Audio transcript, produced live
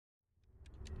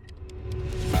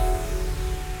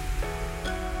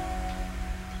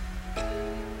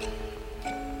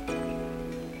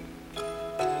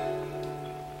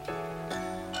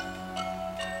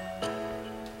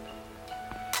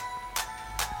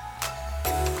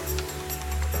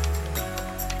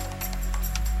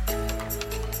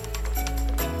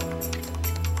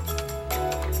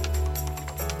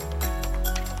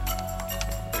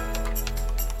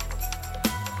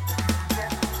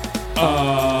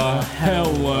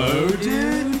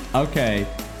Okay,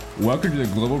 welcome to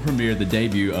the global premiere, the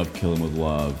debut of Killing with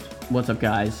Love. What's up,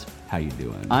 guys? How you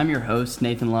doing? I'm your host,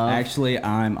 Nathan Love. Actually,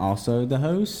 I'm also the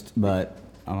host, but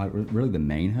I'm like really the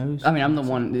main host. I mean, I'm the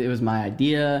one. It was my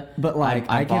idea. But like,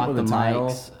 I bought came with the title.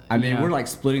 mics. I mean, you know. we're like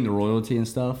splitting the royalty and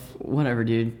stuff. Whatever,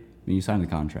 dude. I mean, you signed the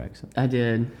contract. So. I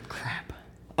did. Crap.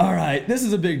 All right, this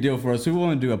is a big deal for us. We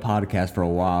want to do a podcast for a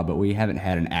while, but we haven't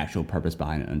had an actual purpose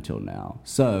behind it until now.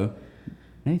 So,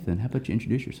 Nathan, how about you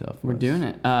introduce yourself? We're doing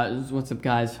it. What's up,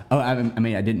 guys? Oh, I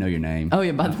didn't know your name. Oh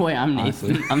yeah. By the way, I'm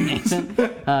Nathan. Honestly. I'm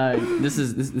Nathan. This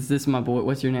is my boy.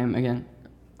 What's your name again?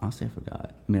 Honestly, I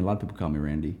forgot. I mean, a lot of people call me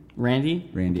Randy. Randy.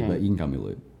 Randy, Okay. but you can call me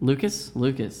Luke. Lucas.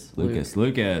 Luke. There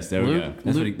we go.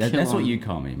 That's Luke what you Killon.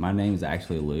 call me. My name is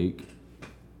actually Luke,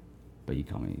 but you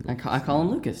call me. I call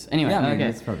him Lucas. Anyway, Yeah, I mean, okay.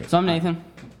 that's perfect. So I'm Nathan.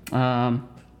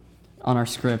 On our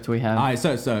script, we have. All right,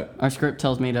 so Our script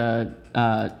tells me to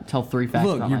tell 3 facts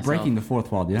look, about you're myself. breaking the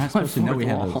fourth wall. You're not What supposed to know we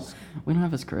fourth have wall? a. We don't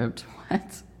have a script.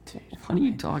 What? Dude, what are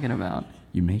you talking about?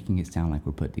 You're making it sound like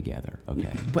we're put together.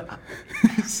 Okay. But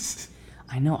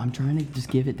I know. I'm trying to just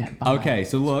give it that vibe. Okay,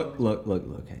 so look.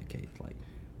 Okay, like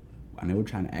I know we're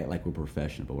trying to act like we're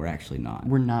professional, but we're actually not.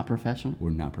 We're not professional.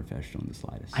 We're not professional in the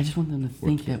slightest. I just want them to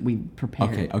think that we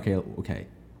prepared. Okay.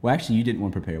 Well, actually, you didn't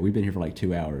want to prepare. We've been here for like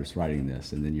 2 hours writing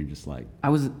this, and then you're just like, I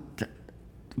was.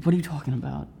 What are you talking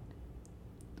about?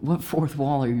 What fourth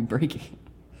wall are you breaking?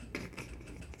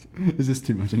 is this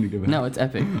too much? I need to go back. No, it's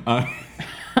epic. Right.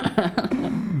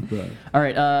 All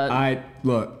right. All right,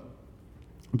 look.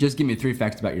 Just give me 3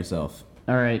 facts about yourself.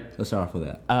 All right. Let's start off with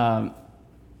that.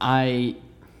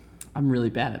 I'm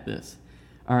really bad at this.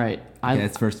 All right. Okay,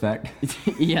 that's first fact.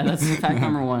 Yeah, that's fact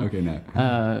number 1. Okay,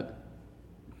 no.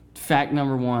 Fact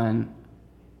number 1.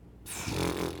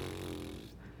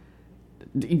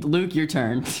 Luke, your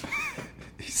turn.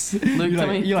 Luke, tell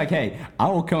me. You're like, hey, I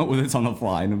will come up with this on the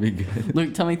fly and it'll be good.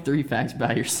 Luke, tell me 3 facts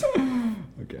about yourself.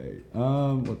 Okay.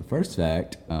 Well, the first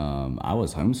fact, I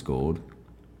was homeschooled,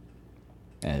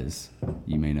 as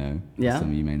you may know. Yeah. Some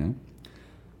of you may know.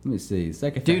 Let me see.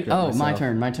 Second Dude, fact. about my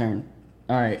myself. turn.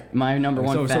 All right, my number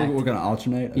 1 So fact. we're gonna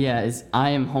alternate. Yeah, is I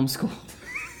am homeschooled.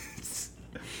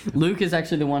 Luke is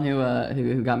actually the one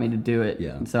who got me to do it.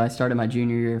 Yeah. So I started my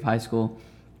junior year of high school.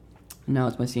 Now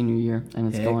it's my senior year, and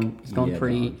it's Heck going yeah,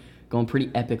 pretty dog. going pretty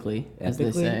epically, as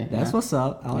they say. That's Yeah. what's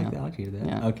up. I like Yeah. that. I like to hear that.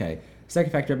 Yeah. Okay.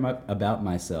 Second fact about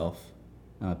myself,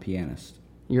 pianist.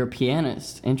 You're a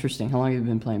pianist. Interesting. How long have you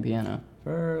been playing piano?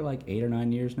 For like 8 or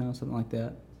 9 years now, something like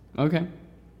that. Okay.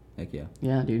 Heck yeah.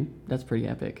 Yeah, dude, that's pretty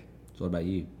epic. So what about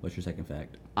you? What's your second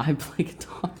fact? I play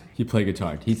guitar. You play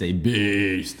guitar. He's a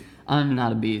beast. I'm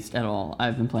not a beast at all.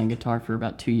 I've been playing guitar for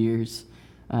about 2 years,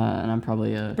 and I'm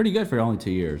probably a Pretty good for only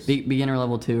 2 years. beginner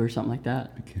level 2 or something like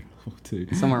that.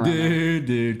 Somewhere around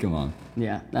Dude, come on.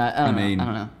 Yeah, I don't mean- know.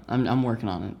 I don't know. I'm working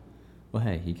on it. Well,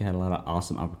 hey, you had a lot of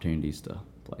awesome opportunities to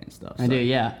play and stuff. I do,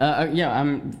 yeah. Yeah,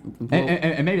 I'm. Well,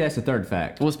 And maybe that's the third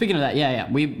fact. well, speaking of that,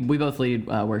 yeah. We both lead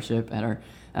worship at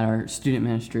our student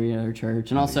ministry at our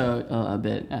church, and also a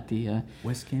bit at the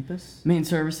West Campus? main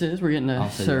services. We're getting to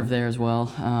Also, serve yeah. there as well.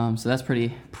 So that's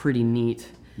pretty neat.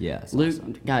 Yeah. It's Luke,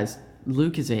 awesome. guys,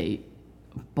 Luke is a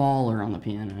baller on the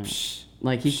piano.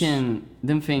 Like he can,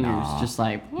 them fingers Nah. just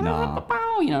like, Nah.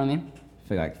 you know what I mean? I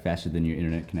feel like faster than your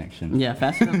internet connection. Yeah,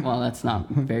 faster. Well, that's not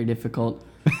very difficult.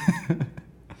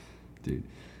 Dude.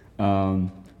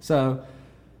 So,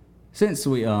 since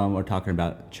we are talking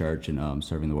about church and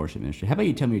serving the worship ministry, how about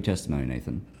you tell me your testimony,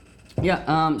 Nathan?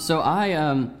 Yeah. So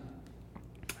I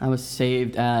was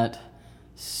saved at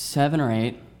 7 or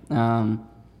 8.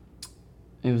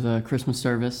 It was a Christmas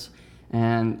service,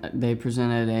 and they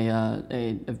presented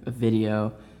a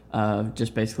video of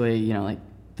just basically, you know, like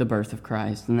the birth of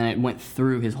Christ, and then it went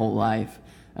through his whole life,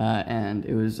 and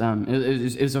it was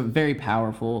a very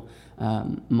powerful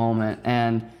moment.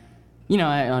 And you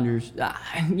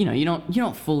know, you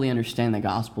don't fully understand the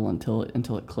gospel until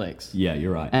it clicks. Yeah,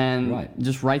 you're right. And You're right.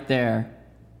 just right there,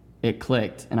 it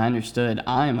clicked, and I understood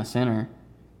I am a sinner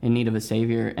in need of a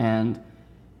savior, and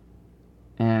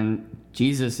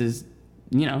Jesus is,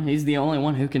 you know, he's the only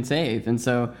one who can save. And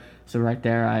so right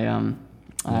there, I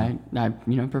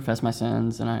profess my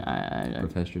sins, and I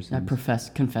Profess your sins?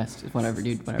 confessed, whatever,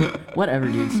 dude.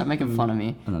 Stop making fun of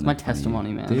me. I don't It's know my if funny,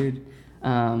 testimony, man. Dude,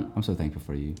 Um, I'm so thankful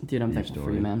for you. Dude, I'm and your thankful for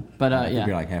story. you, man. But I think yeah.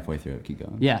 you're like halfway through it. Keep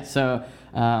going. Yeah, so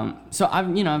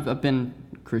I've been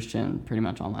Christian pretty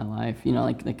much all my life. You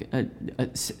know,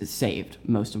 saved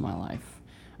most of my life,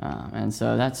 and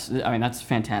so that's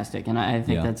fantastic, and I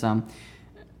think Yeah. that's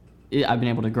I've been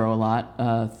able to grow a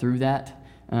lot through that.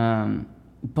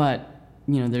 But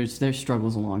you know, there's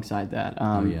struggles alongside that.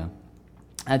 Oh yeah.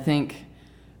 I think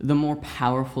the more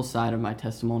powerful side of my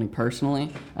testimony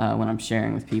personally, when I'm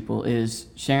sharing with people, is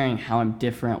sharing how I'm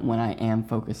different when I am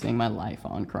focusing my life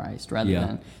on Christ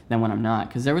rather than when I'm not.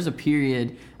 Because there was a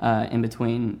period in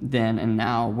between then and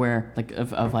now where,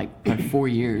 like 4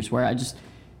 years, where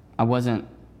I wasn't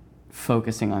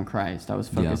focusing on Christ. I was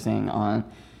focusing on,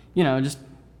 just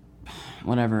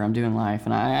whatever I'm doing in life,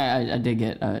 and I did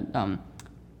get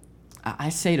I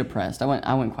say depressed.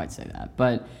 I wouldn't quite say that,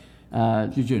 but.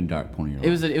 You're in a dark point of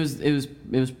your life.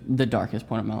 It was the darkest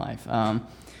point of my life,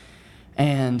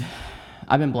 and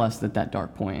I've been blessed that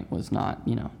dark point was not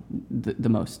the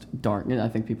most dark. I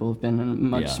think people have been in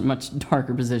much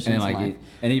darker positions in life.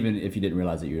 And even if you didn't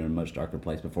realize that you were in a much darker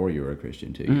place before you were a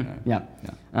Christian too.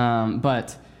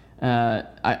 But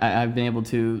I've been able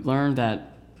to learn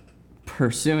that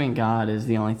pursuing God is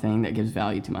the only thing that gives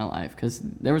value to my life, because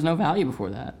there was no value before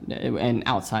that, and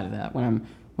outside of that, when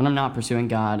I'm not pursuing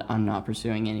God, I'm not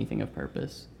pursuing anything of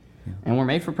purpose. Yeah. And we're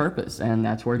made for purpose, and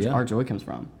that's where our joy comes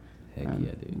from. Heck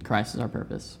yeah, dude. Christ is our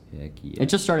purpose. Heck yeah. It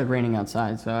just started raining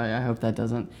outside, so I hope that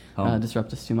doesn't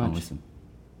disrupt us too much. Listen.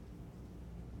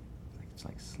 It's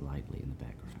like slightly in the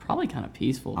background. It's probably kind of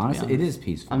peaceful, honestly, it is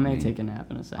peaceful. I may take a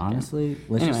nap in a second. Honestly,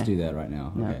 let's just do that right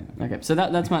now. Yeah. Okay. So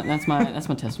that's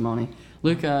my testimony.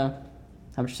 Luke, how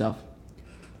about yourself?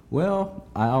 Well,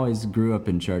 I always grew up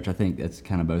in church. I think that's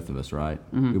kind of both of us, right?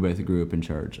 Mm-hmm. We both grew up in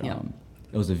church. Yeah.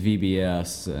 It was a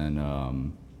VBS, and I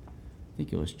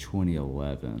think it was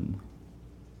 2011.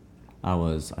 I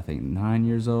was, 9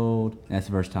 years old. And that's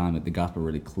the first time that the gospel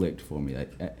really clicked for me.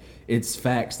 It's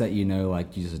facts that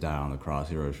like Jesus died on the cross,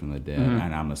 he rose from the dead,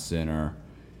 and I'm a sinner.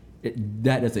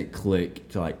 That doesn't click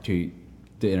to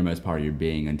the innermost part of your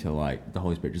being until the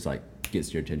Holy Spirit just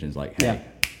gets your attention. It's like, hey,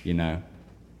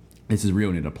 this is real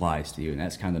and it applies to you. And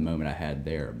that's kind of the moment I had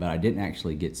there. But I didn't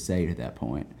actually get saved at that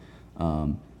point.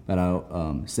 But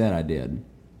I said I did.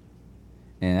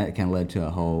 And that kind of led to a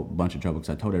whole bunch of trouble,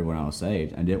 because I told everyone I was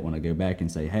saved. I didn't want to go back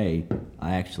and say, hey,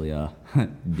 I actually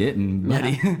didn't,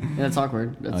 buddy. Yeah, that's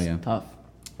awkward. That's tough.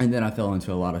 And then I fell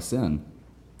into a lot of sin.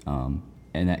 And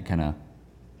that kind of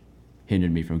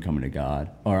hindered me from coming to God.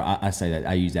 Or I say that,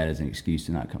 I use that as an excuse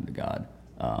to not come to God.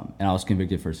 And I was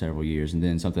convicted for several years. And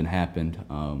then something happened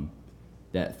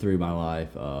that threw my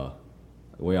life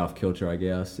way off kilter, I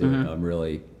guess. It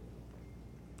really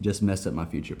just messed up my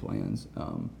future plans.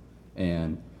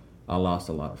 And I lost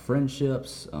a lot of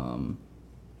friendships, and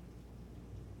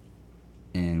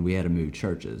we had to move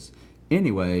churches.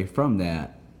 Anyway, from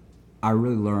that, I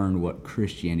really learned what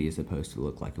Christianity is supposed to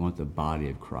look like and what the body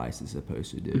of Christ is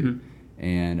supposed to do. Mm-hmm.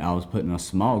 And I was put in a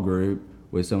small group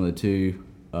with some of the two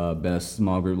best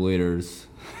small group leaders,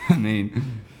 at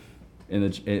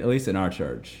least in our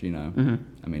church,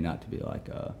 Mm-hmm. Not to be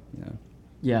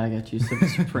Yeah, I got you,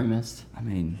 supremacist.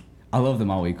 I love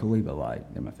them all equally, but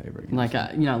they're my favorite.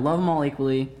 I love them all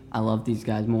equally. I love these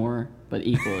guys more, but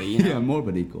equally. Yeah, more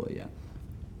but equally. Yeah.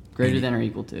 Greater than or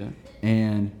equal to.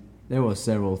 And there were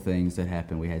several things that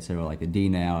happened. We had several, the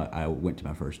D-Now. I went to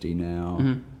my first D-Now.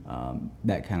 Mm-hmm.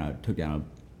 That kind of took down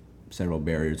several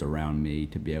barriers around me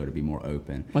to be able to be more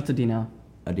open. What's a D-Now?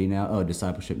 A D-Now? Oh,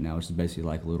 Discipleship Now, which is basically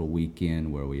a little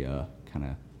weekend where we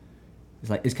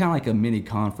it's kind of like a mini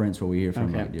conference where we hear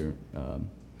from your.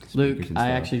 Luke,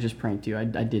 I actually just pranked you. I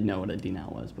did know what a D-Now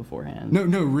was beforehand.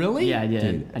 No, really? Yeah, I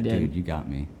did. Dude, you got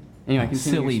me. Anyway,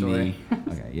 continue your story. Me.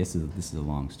 Okay, this is a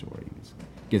long story.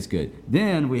 It gets good.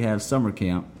 Then we have summer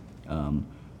camp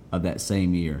of that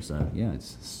same year. So, yeah,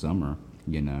 it's summer,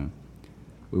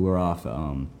 We were off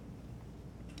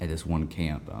at this one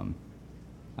camp.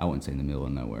 I wouldn't say in the middle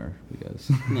of nowhere because...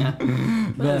 Yeah,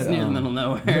 but it's near the middle of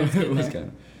nowhere. It was kind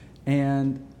of...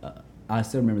 And... I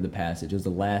still remember the passage. It was the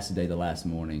last day, the last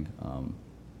morning.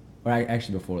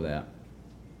 Actually, before that.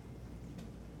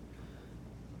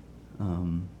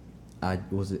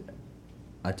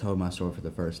 I told my story for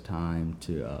the first time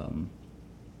to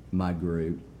my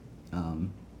group,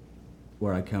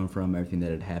 where I come from, everything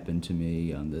that had happened to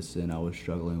me, the sin I was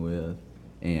struggling with,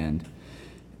 and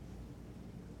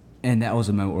that was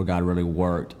a moment where God really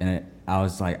worked. And I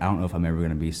was like, I don't know if I'm ever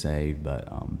going to be saved,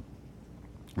 but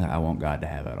I want God to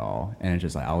have it all. And it's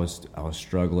just I was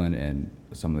struggling, and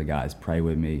some of the guys prayed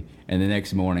with me. And the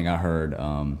next morning I heard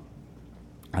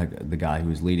the guy who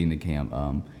was leading the camp,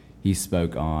 he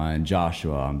spoke on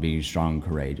Joshua, on being strong and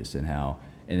courageous, and how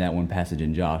in that one passage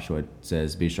in Joshua it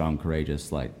says be strong and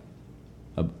courageous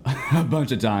a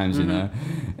bunch of times,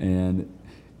 mm-hmm. And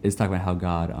it's talking about how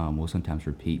God will sometimes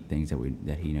repeat things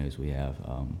that he knows we have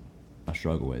a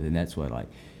struggle with. And that's what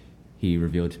he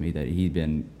revealed to me, that he'd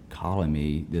been calling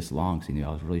me this long, because he knew I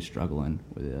was really struggling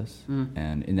with this.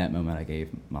 And in that moment I gave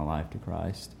my life to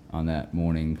Christ on that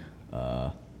morning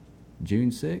June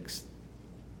 6th.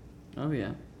 Oh,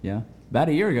 yeah. Yeah. About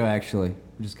a year ago, actually,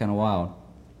 which is kind of wild.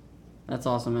 That's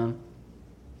awesome, man.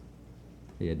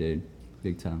 Yeah, dude.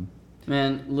 Big time.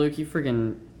 Man, Luke, you've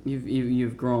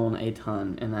grown a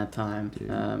ton in that time. Dude.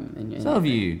 And So have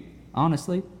you,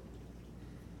 honestly.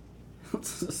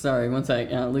 Sorry, one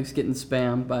sec. Luke's getting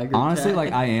spammed by a group Honestly, chat.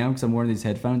 like I am, because I'm wearing these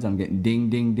headphones. I'm getting ding,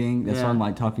 ding, ding. That's why Yeah. I'm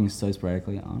like talking so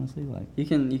sporadically. Honestly, like You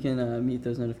can mute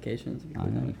those notifications. If you I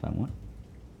click know on it. if I want.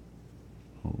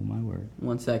 Oh my word.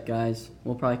 One sec, guys.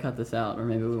 We'll probably cut this out, or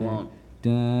maybe we Okay. won't.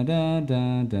 Dun, dun,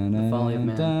 dun, dun, The folly of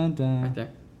man. dun, dun. Right there.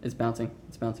 It's bouncing.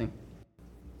 It's bouncing.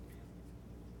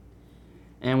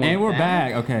 And we're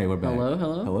back. Okay, we're back. Hello,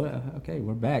 hello. Hello. Okay,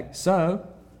 we're back. So,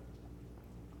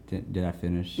 did I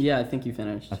finish? Yeah, I think you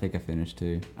finished. I think I finished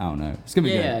too. I don't know. It's gonna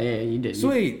be Yeah, good. you did.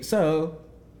 Sweet. So,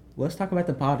 let's talk about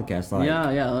the podcast. Like,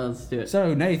 Yeah, let's do it.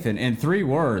 So Nathan, in 3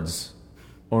 words,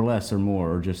 or less, or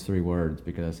more, or just 3 words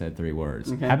because I said 3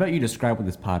 words. Okay. How about you describe what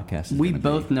this podcast is? We gonna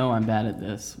both be? know I'm bad at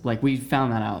this. Like, we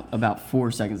found that out about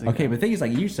 4 seconds ago. Okay, but the thing is,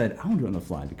 like you said, I want to do it on the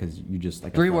fly because you just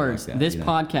like 3 I felt words. Like that, This you know?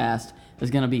 podcast is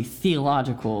going to be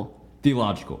theological.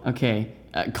 Theological. Okay,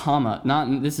 comma.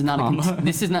 Not. This is not Comma? a.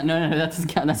 This is not. No. That's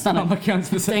not. Comma counts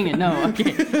the Dang it. No.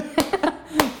 Okay.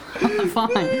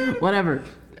 Fine. Whatever.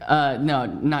 No,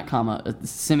 not comma.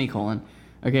 Semicolon.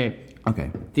 Okay.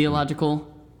 Okay. Theological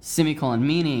semicolon,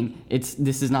 meaning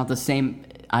this is not the same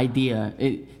idea.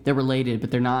 They're related,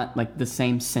 but they're not like the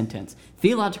same sentence.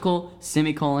 Theological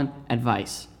semicolon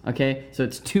advice. Okay, so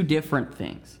it's 2 different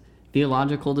things: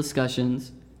 theological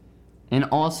discussions, and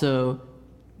also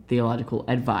theological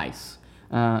advice.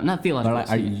 Not theological.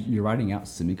 But you're writing out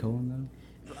semicolon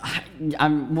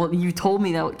though? Well, you told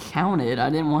me that it counted. I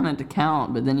didn't want it to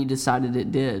count, but then you decided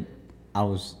it did. I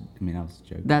was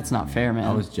joking. That's not fair, man.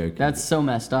 I was joking. That's so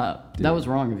messed up. Dude. That was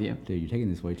wrong of you. Dude, you're taking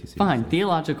this way too seriously. Fine,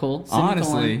 theological.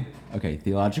 Honestly. Okay,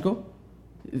 theological?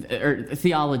 Or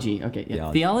theology. Okay,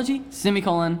 yeah. Theology,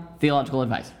 semicolon, theological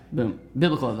advice. Boom.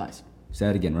 Biblical advice. Say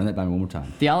that again. Run that by me one more time.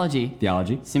 Theology,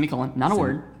 Theology. semicolon, not a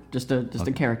word, just a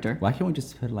character. Why can't we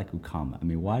just put it like a comma? I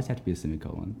mean, why does it have to be a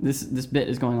semicolon? This bit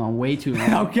is going on way too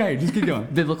long. Okay, just keep going.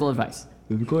 Biblical advice.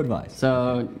 Biblical advice.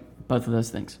 So both of those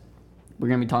things. We're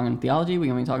gonna be talking theology. We're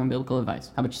gonna be talking biblical advice.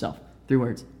 How about yourself? 3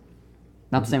 words.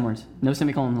 Not the same words. No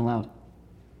semicolon allowed.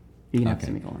 You can have a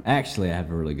semicolon. Actually, I have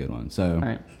a really good one. So, All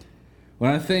right. when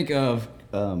I think of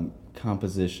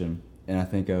composition, and I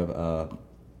think of,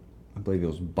 I believe it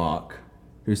was Bach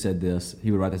who said this.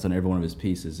 He would write this on every one of his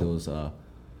pieces. It was a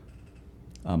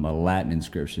Latin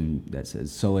inscription that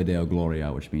says "Soli Deo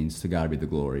Gloria," which means "To God be the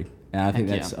glory." And I think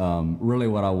Heck that's really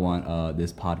what I want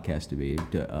this podcast to be,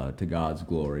 to God's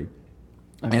glory.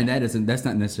 Okay. And that's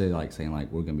not necessarily like saying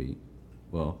like we're gonna be,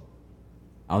 well,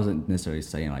 I wasn't necessarily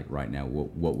saying like right now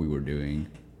what we were doing.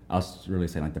 I was really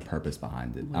saying like the purpose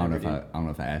behind it. I don't know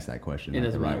if I asked that question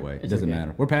like, the right matter. way. It It's doesn't okay.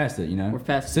 matter. We're past it, you know. We're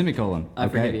past it. Semicolon. I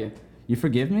okay? forgive you. You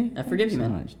forgive me? I forgive you,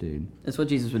 Thank man. so much, dude. That's what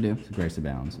Jesus would do. Grace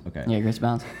abounds. Okay. Yeah, grace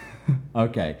abounds.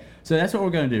 Okay. So that's what we're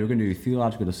gonna do. We're gonna do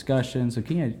theological discussion. So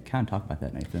can you kind of talk about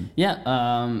that, Nathan?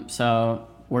 Yeah. So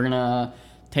we're gonna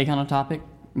take on a topic.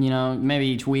 You know, maybe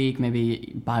each week,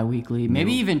 maybe bi-weekly,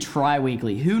 maybe even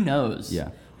tri-weekly. Who knows? Yeah.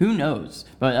 Who knows?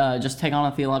 But just take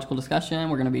on a theological discussion.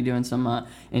 We're gonna be doing some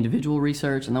individual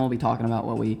research, and then we'll be talking about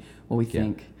what we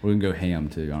think. We're gonna go ham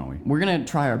too, aren't we? We're gonna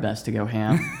try our best to go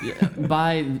ham.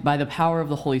 by the power of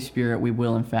the Holy Spirit, we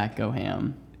will in fact go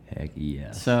ham. Heck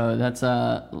yes. So that's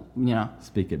you know.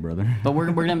 Speak it, brother. But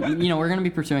we're gonna we're gonna be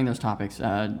pursuing those topics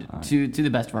to the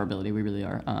best of our ability. We really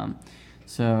are.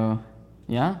 So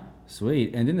yeah.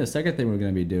 Sweet. And then the second thing we're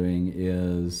going to be doing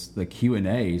is the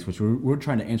Q&As, which we're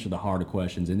trying to answer the harder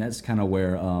questions. And that's kind of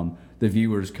where the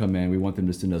viewers come in. We want them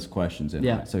to send us questions in.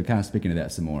 Yeah. Right? So kind of speaking to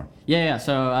that some more. Yeah.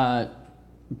 So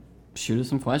shoot us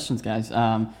some questions, guys.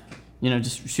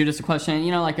 Just shoot us a question.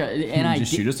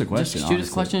 Just shoot us a question, Just shoot us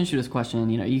a honestly. question. Shoot us a question.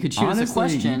 You could shoot us a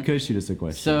question. You could shoot us a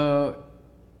question. So,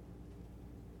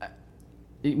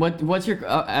 what's your?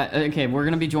 Okay, we're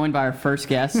gonna be joined by our first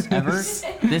guest ever.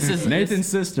 This is Nathan's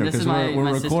sister, this is 'cause we're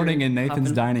my recording sister in Nathan's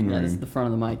Huffin. dining Yeah, this is room. the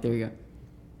front of the mic. There you go.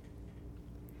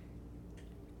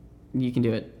 You can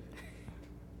do it.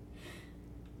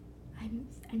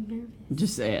 I'm nervous.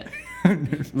 Just say it.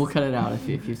 We'll cut it out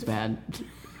if it's bad.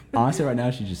 Honestly, right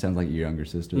now she just sounds like your younger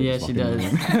sister. Yeah, that's she walking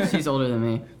in. does. She's older than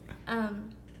me.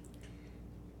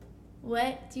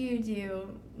 What do you do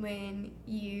when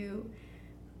you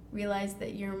realize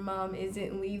that your mom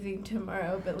isn't leaving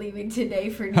tomorrow but leaving today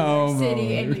for New York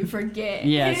City and you forget?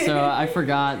 Yeah, so I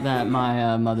forgot that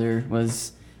my mother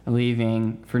was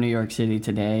leaving for New York City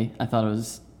today. I thought it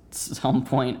was some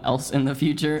point else in the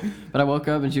future. But I woke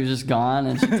up and she was just gone,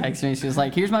 and she texted me. She was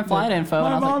like, "Here's my flight info."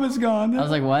 My and mom is gone. I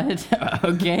was like, "What?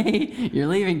 Okay, you're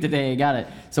leaving today. Got it."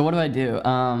 So what do?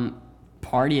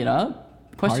 Party it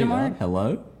up? Question mark?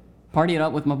 Hello? Party it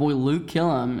up with my boy Luke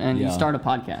Killam, and you Yeah. start a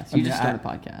podcast. You just start a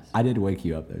podcast. I did wake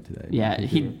you up though today. Yeah,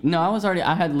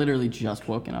 I had literally just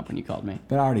woken up when you called me.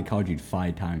 But I already called you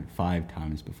five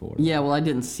times before. Yeah, well, I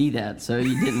didn't see that, so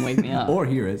you didn't wake me up. Or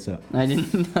hear it, so. I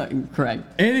didn't. Correct.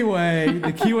 Anyway,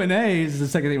 the Q&A is the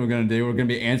second thing we're going to do. We're going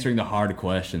to be answering the hard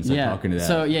questions. So talking to that.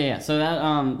 So So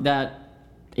that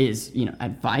is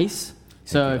advice.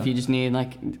 So if you just need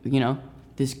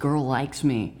this girl likes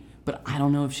me, but I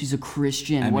don't know if she's a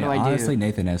Christian. What do I do? Honestly,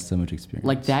 Nathan has so much experience.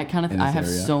 Like that kind of thing. I have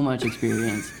so much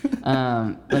experience.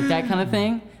 Like that kind of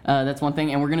thing. That's one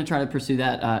thing, and we're gonna try to pursue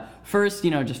that first.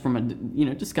 Just from a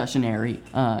discussionary.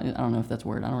 I don't know if that's a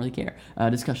word. I don't really care.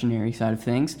 Discussionary side of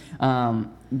things.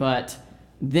 But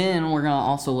then we're gonna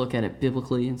also look at it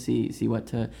biblically and see what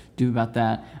to do about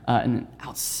that. And then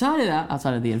outside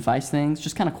of the advice things,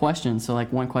 just kind of questions. So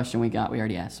like one question we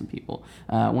already asked some people.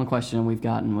 One question we've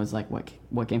gotten was like,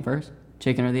 what came first,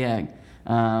 chicken or the egg?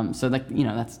 So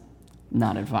that's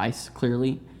not advice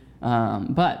clearly.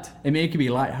 But I mean, it could be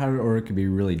lighthearted or it could be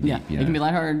really deep. Yeah, it can be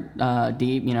lighthearted,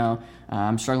 deep.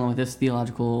 I'm struggling with this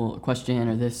theological question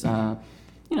or this.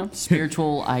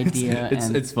 Spiritual idea.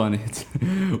 It's funny.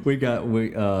 We got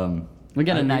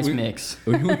a nice mix.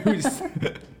 We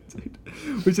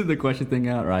sent the question thing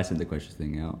out, or I sent the question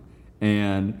thing out,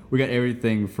 and we got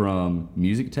everything from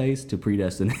music taste to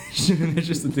predestination. It's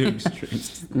just the two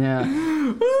extremes. Yeah,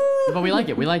 but we like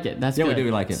it. We like it. That's good. We do.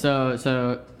 We like it.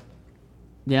 So,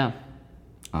 yeah.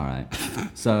 All right.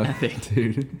 So,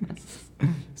 dude.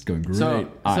 It's going great.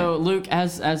 So Luke,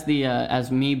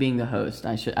 as me being the host,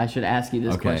 I should ask you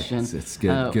this question. It's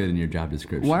good in your job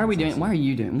description. Why are we doing this?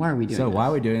 So why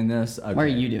are we doing this? Okay. Why are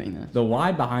you doing this? The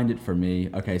why behind it for me.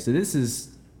 Okay, so this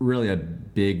is really a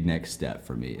big next step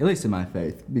for me, at least in my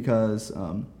faith, because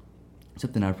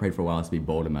something I've prayed for a while is to be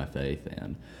bold in my faith.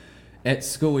 And at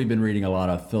school, we've been reading a lot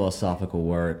of philosophical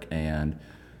work, and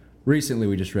recently,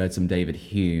 we just read some David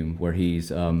Hume, where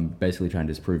he's basically trying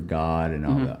to disprove God and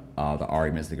all the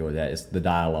arguments that go with that. It's the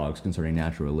dialogues concerning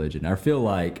natural religion. I feel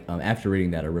like after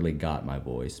reading that, I really got my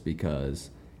voice,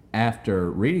 because after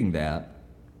reading that,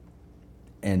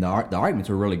 and the arguments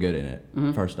were really good in it.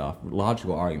 First off,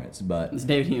 logical arguments, but it's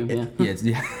David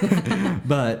Hume.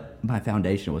 But my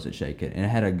foundation wasn't shaken, and I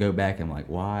had to go back and like,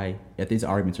 why? If these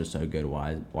arguments are so good,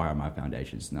 why are my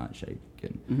foundations not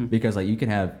shaken? Because like you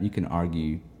can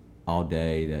argue all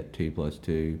day that 2 +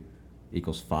 2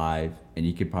 = 5, and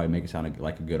you could probably make it sound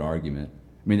like a good argument.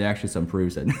 I mean, there are actually some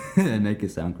proofs that make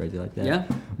it sound crazy like that. Yeah.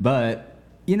 But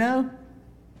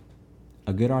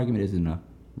a good argument isn't a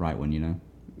right one.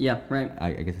 Yeah. Right.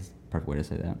 I guess that's the perfect way to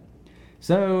say that.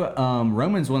 So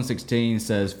Romans 1:16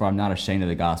 says, "For I'm not ashamed of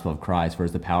the gospel of Christ, for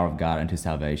it's the power of God unto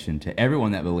salvation to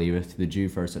everyone that believeth, to the Jew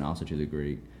first and also to the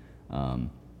Greek."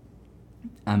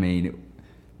 I mean,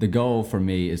 the goal for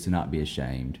me is to not be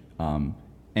ashamed.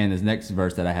 And the next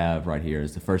verse that I have right here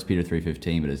is the 1 Peter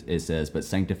 3:15, but it says, "But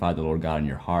sanctify the Lord God in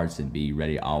your hearts, and be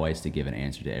ready always to give an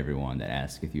answer to everyone that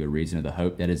asketh you a reason of the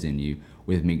hope that is in you,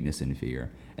 with meekness and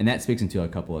fear." And that speaks into a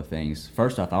couple of things.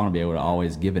 First off, I want to be able to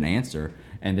always give an answer,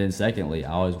 and then secondly,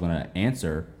 I always want to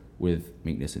answer with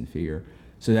meekness and fear.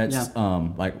 So that's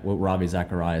like what Ravi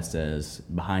Zacharias says,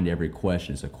 behind every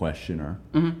question is a questioner.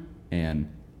 And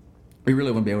we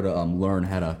really want to be able to learn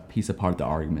how to piece apart the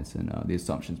arguments and the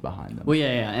assumptions behind them. Well,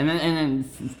 yeah, and then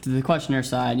to the questioner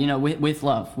side, with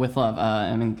love.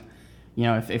 I mean,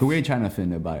 if but we ain't trying to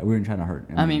offend nobody. We ain't trying to hurt.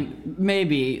 I mean,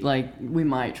 maybe like we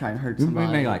might try to hurt somebody.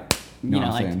 We may what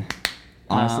I'm saying?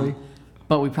 Honestly,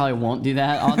 but we probably won't do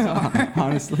that. Also,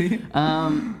 honestly,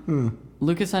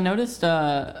 Lucas, I noticed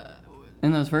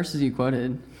in those verses you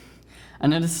quoted, I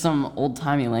noticed some old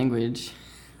timey language.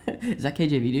 Is that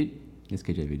KJV, dude? It's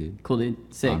KJV, dude. Cool,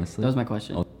 dude. Sick. Honestly. That was my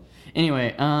question.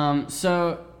 Anyway,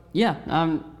 so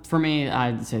yeah, for me,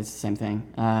 I'd say it's the same thing.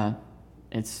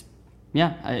 It's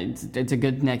a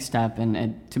good next step,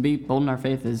 and to be bold in our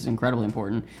faith is incredibly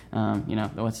important.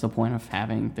 What's the point of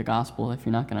having the gospel if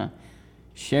you're not gonna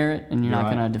share it, and you're not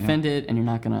gonna defend it, and you're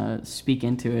not gonna speak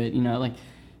into it?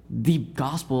 The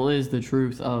gospel is the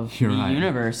truth of the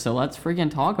universe, so let's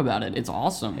freaking talk about it. It's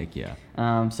awesome. Heck yeah.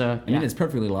 I mean, it's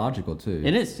perfectly logical too.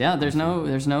 It is, yeah. There's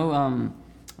no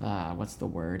what's the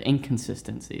word?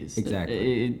 Inconsistencies.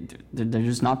 Exactly. They're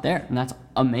just not there, and that's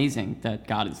amazing that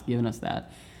God has given us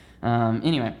that.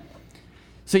 Anyway,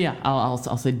 so yeah,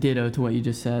 I'll say ditto to what you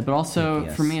just said, but also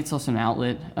for me, it's also an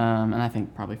outlet, and I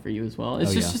think probably for you as well.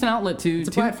 It's just an outlet to. It's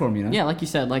a platform, Yeah, like you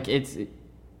said, like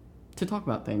talk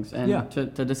about things and Yeah. to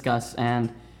discuss,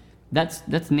 and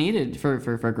that's needed for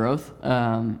growth.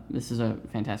 This is a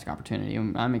fantastic opportunity.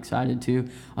 I'm excited to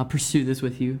pursue this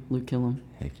with you, Luke Killam.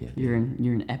 Heck yeah, You're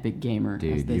an epic gamer, as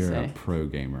dude. they You're say. a pro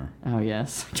gamer. Oh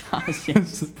yes, gosh,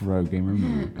 yes. Pro gamer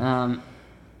move.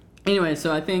 Anyway,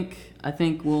 so I think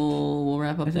we'll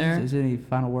wrap up there. Is there any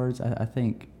final words? I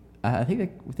think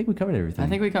we covered everything. I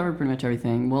think we covered pretty much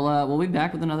everything. We'll be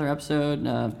back with another episode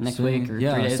next Soon. week or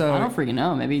Yeah, 3 days. so- I don't freaking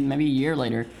know. Maybe a year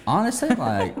later. Honestly,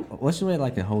 like, let's just wait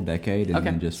like a whole decade and Okay,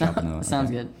 then just drop another. sounds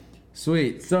okay. good.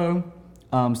 Sweet. So,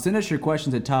 send us your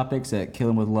questions and topics at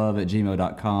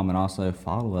killinwithlove@gmail.com, and also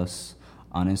follow us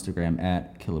on Instagram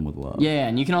at killinwithlove. Yeah,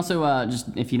 and you can also just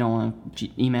if you don't want to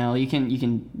email, you can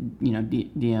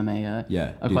DM a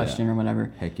do question that. or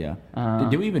whatever. Heck yeah.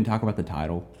 Did we even talk about the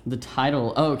title? The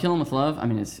title, Kill 'Em with Love. I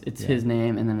mean, it's his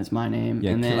name and then it's my name.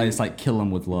 Yeah, and then it's like Kill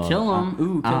 'Em with Love. Kill 'Em.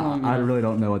 Ooh, Kill 'Em. I really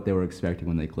don't know what they were expecting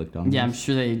when they clicked on Yeah, I'm this.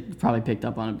 sure they probably picked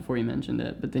up on it before you mentioned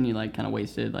it, but then you like kind of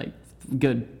wasted like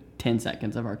good 10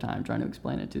 seconds of our time trying to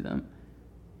explain it to them.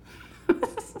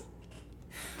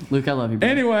 Luke, I love you, bro.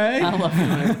 Anyway. I love you,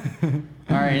 man.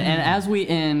 All right, and as we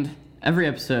end every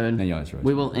episode, No, you always roast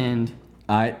we will end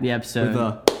All right. the episode.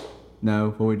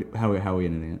 No, how are we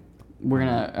ending it? We're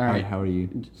gonna. All right. How are you?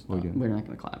 What are we doing? We're not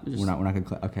gonna clap. Just, We're not gonna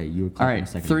clap. Okay, you would All clap in right. a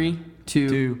second. 3,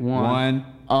 2, 1.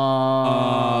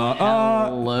 Hello,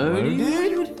 dude.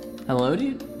 Hello,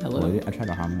 dude. Hello. Hello, dude. I tried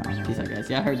to harmonize. Peace out, guys.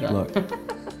 Yeah, I heard that. Look.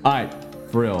 All right,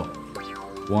 for real.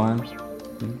 1,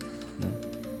 2,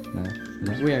 no.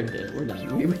 We already did it. We're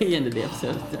done. We ended the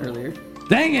episode earlier.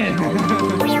 Dang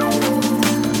it!